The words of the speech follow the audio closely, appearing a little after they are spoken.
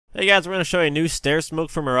Hey guys, we're going to show you a new stair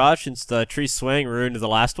smoke for Mirage since the tree swing ruined the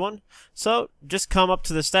last one. So, just come up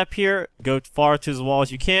to the step here, go far to the wall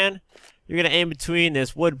as you can. You're going to aim between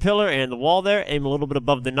this wood pillar and the wall there, aim a little bit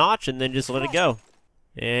above the notch, and then just let it go.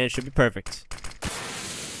 And it should be perfect.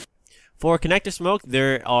 For connector smoke,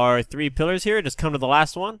 there are 3 pillars here, just come to the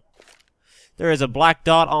last one. There is a black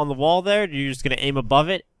dot on the wall there, you're just going to aim above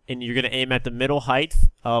it, and you're going to aim at the middle height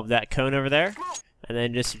of that cone over there. And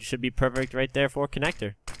then just it should be perfect right there for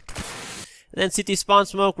connector. And then CT spawn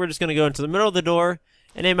smoke, we're just going to go into the middle of the door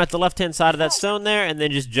and aim at the left hand side of that stone there and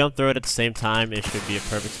then just jump through it at the same time. It should be a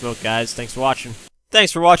perfect smoke, guys. Thanks for watching.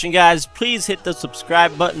 Thanks for watching, guys. Please hit the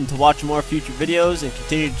subscribe button to watch more future videos and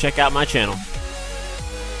continue to check out my channel.